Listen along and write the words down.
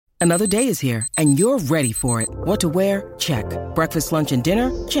Another day is here, and you're ready for it. What to wear? Check. Breakfast, lunch, and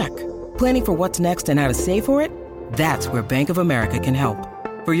dinner? Check. Planning for what's next and how to save for it? That's where Bank of America can help.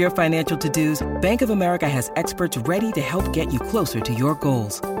 For your financial to-dos, Bank of America has experts ready to help get you closer to your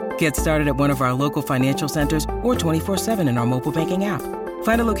goals. Get started at one of our local financial centers or 24/7 in our mobile banking app.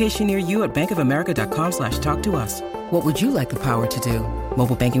 Find a location near you at bankofamerica.com/talktous. What would you like the power to do?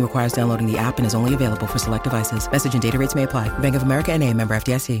 Mobile banking requires downloading the app and is only available for select devices. Message and data rates may apply. Bank of America N.A., member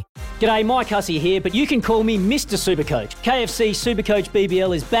FDIC. G'day, Mike Hussey here, but you can call me Mr. Supercoach. KFC Supercoach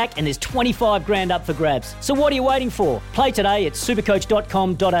BBL is back and there's 25 grand up for grabs. So what are you waiting for? Play today at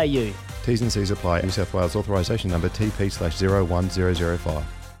supercoach.com.au. T's and C's apply. New South Wales authorisation number TP/01005.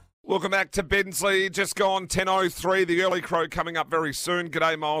 Welcome back to Bensley. Just gone 10:03. The early crow coming up very soon.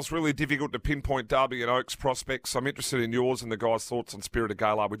 G'day, Miles. Really difficult to pinpoint Derby and Oaks prospects. I'm interested in yours and the guys' thoughts on Spirit of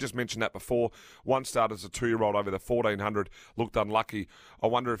Galar. We just mentioned that before. One start as a 2-year-old over the 1400 looked unlucky. I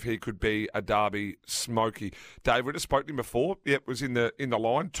wonder if he could be a Derby smoky. Dave, we just spoke to him before. Yep, was in the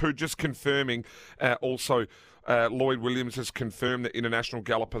line. Two, just confirming. Also, Lloyd Williams has confirmed that international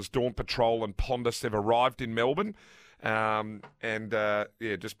gallopers Dawn Patrol and Pondus have arrived in Melbourne.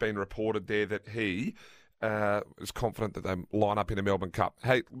 Just been reported there that he is confident that they line up in the Melbourne Cup.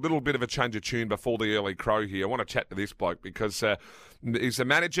 Hey, little bit of a change of tune before the early crow here. I want to chat to this bloke because he's the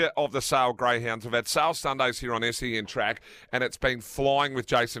manager of the Sale Greyhounds. We've had Sale Sundays here on SEN Track, and it's been flying with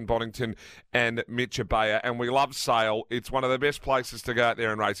Jason Bonington and Mitch Abaya, and we love Sale. It's one of the best places to go out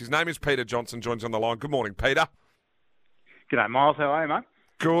there and race. His name is Peter Johnston, joins on the line. Good morning, Peter. G'day, Miles. How are you, mate?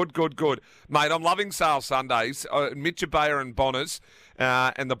 Good. Mate, I'm loving Sale Sundays. Mitch Abaya and Bonners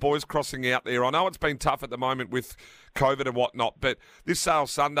and the boys crossing out there. I know it's been tough at the moment with COVID and whatnot, but this Sale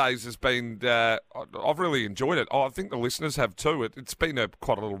Sundays has been, I've really enjoyed it. I think the listeners have too. It's been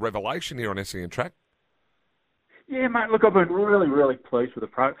quite a little revelation here on SEN Track. Yeah, mate, look, I've been really, really pleased with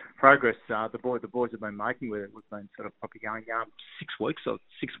the progress the boys have been making with it. We've been sort of probably going 6 weeks,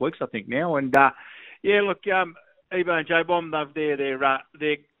 I think now. And, Ebo and J-Bomb,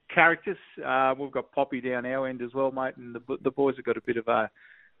 they're characters. We've got Poppy down our end as well, mate, and the boys have got a bit of a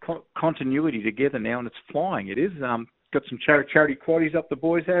continuity together now, and it's flying. It is. Got some charity quaddies up the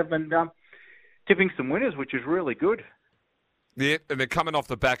boys have, and tipping some winners, which is really good. Yeah, and they're coming off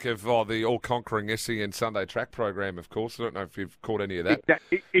the back of the all-conquering SEN Sunday track program, of course. I don't know if you've caught any of that.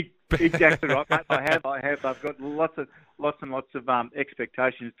 Exactly right, mate. I have. I've got lots and lots of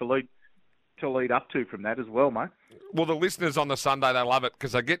expectations to lead up to from that as well, mate. Well, the listeners on the Sunday, they love it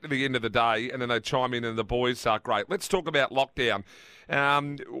because they get to the end of the day and then they chime in and the boys are great. Let's talk about lockdown.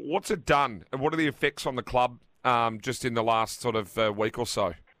 What's it done? And what are the effects on the club just in the last sort of week or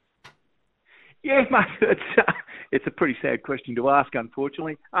so? Yeah, mate, it's a pretty sad question to ask,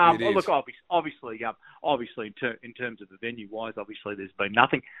 unfortunately. Look, obviously, in terms of the venue-wise, obviously there's been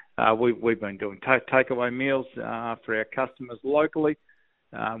nothing. We've been doing takeaway meals for our customers locally.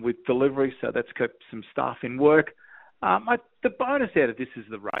 With delivery, so that's kept some staff in work. The bonus out of this is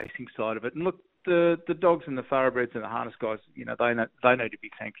the racing side of it. And look, the dogs and the thoroughbreds and the harness guys, they need to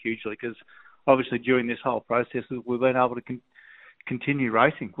be thanked hugely because obviously during this whole process we've been able to continue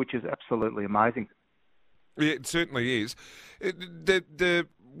racing, which is absolutely amazing. Yeah, it certainly is.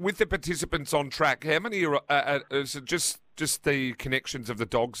 With the participants on track, how many is it just the connections of the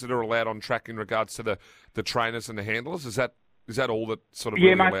dogs that are allowed on track in regards to the trainers and the handlers? Is that all that sort of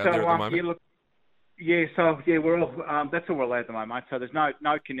really allowed there at the moment? We're all that's all we're allowed at the moment. So there's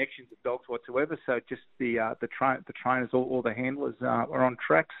no connections of dogs whatsoever. So just the trainers, all the handlers are on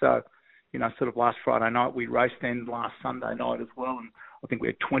track. So sort of last Friday night we raced, and last Sunday night as well, and I think we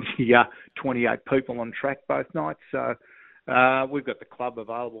had 28 people on track both nights. So we've got the club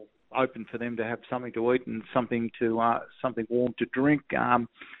available, open for them to have something to eat and something warm to drink.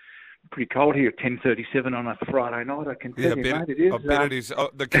 Pretty cold here at 10:37 on a Friday night, I can tell you, mate. It is. I bet it is.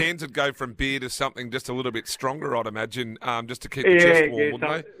 The cans would go from beer to something just a little bit stronger, I'd imagine, just to keep the chest warm,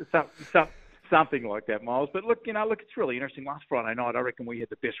 wouldn't they? Something like that, Miles. But look, it's really interesting. Last Friday night, I reckon we had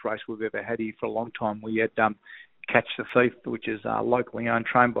the best race we've ever had here for a long time. We had Catch the Thief, which is locally owned,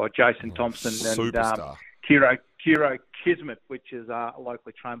 trained by Jason Thompson, and Kiro Kismet, which is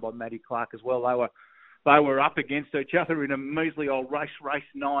locally trained by Matty Clark as well. They were up against each other in a measly old race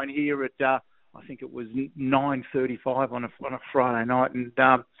 9 here at I think it was 9:35 on a Friday night, and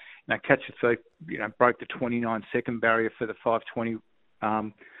Catch the Thief broke the 29-second barrier for the 5:20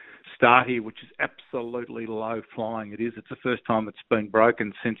 start here, which is absolutely low flying. It's the first time it's been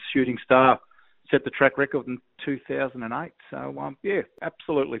broken since Shooting Star set the track record in 2008. So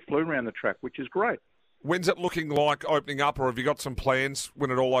absolutely flew around the track, which is great. When's it looking like opening up, or have you got some plans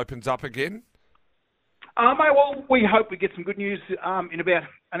when it all opens up again? Mate, well, we hope we get some good news in about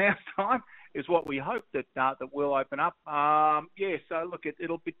an hour's time. Is what we hope that will open up. So look,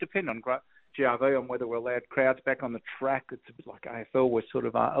 it'll depend on GRV on whether we're allowed crowds back on the track. It's a bit like AFL. We're sort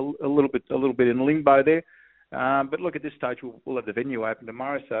of a little bit in limbo there. But look, at this stage, we'll have the venue open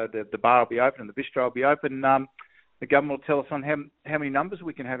tomorrow, so the bar will be open and the bistro will be open. The government will tell us on how many numbers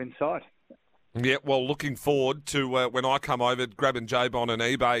we can have inside. Yeah, well, looking forward to when I come over, grabbing J-Bon and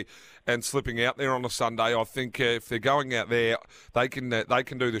eBay and slipping out there on a Sunday. I think if they're going out there, they can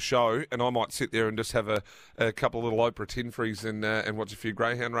do the show, and I might sit there and just have a couple of little Oprah Tinfreys and watch a few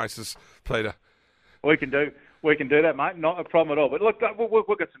greyhound races, Peter. We can do that, mate. Not a problem at all. But look,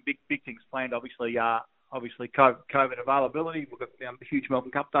 we've got some big things planned. Obviously, COVID availability. We've got the huge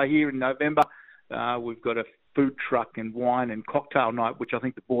Melbourne Cup Day here in November. We've got a food truck and wine and cocktail night, which I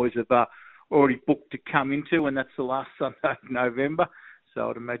think the boys have already booked to come into, and that's the last Sunday of November. So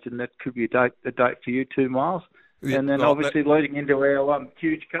I'd imagine that could be a date for you, 2 miles. Yeah, and then obviously leading into our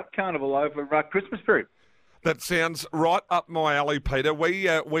huge Cup Carnival over Christmas period. That sounds right up my alley, Peter. We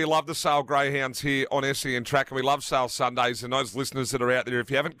love the Sale Greyhounds here on SEN Track, and we love Sale Sundays. And those listeners that are out there,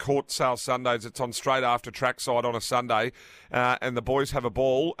 if you haven't caught Sale Sundays, it's on straight after trackside on a Sunday, and the boys have a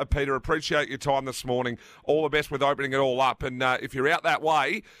ball. Peter, appreciate your time this morning. All the best with opening it all up. And if you're out that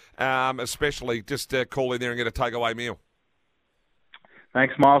way, especially, just call in there and get a takeaway meal.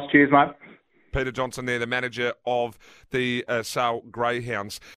 Thanks, Miles. Cheers, mate. Peter Johnston there, the manager of the Sale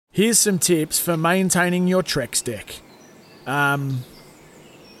Greyhounds. Here's some tips for maintaining your Trex deck.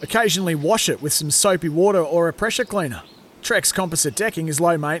 Occasionally wash it with some soapy water or a pressure cleaner. Trex composite decking is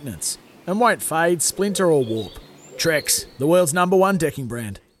low maintenance and won't fade, splinter or warp. Trex, the world's #1 decking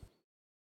brand.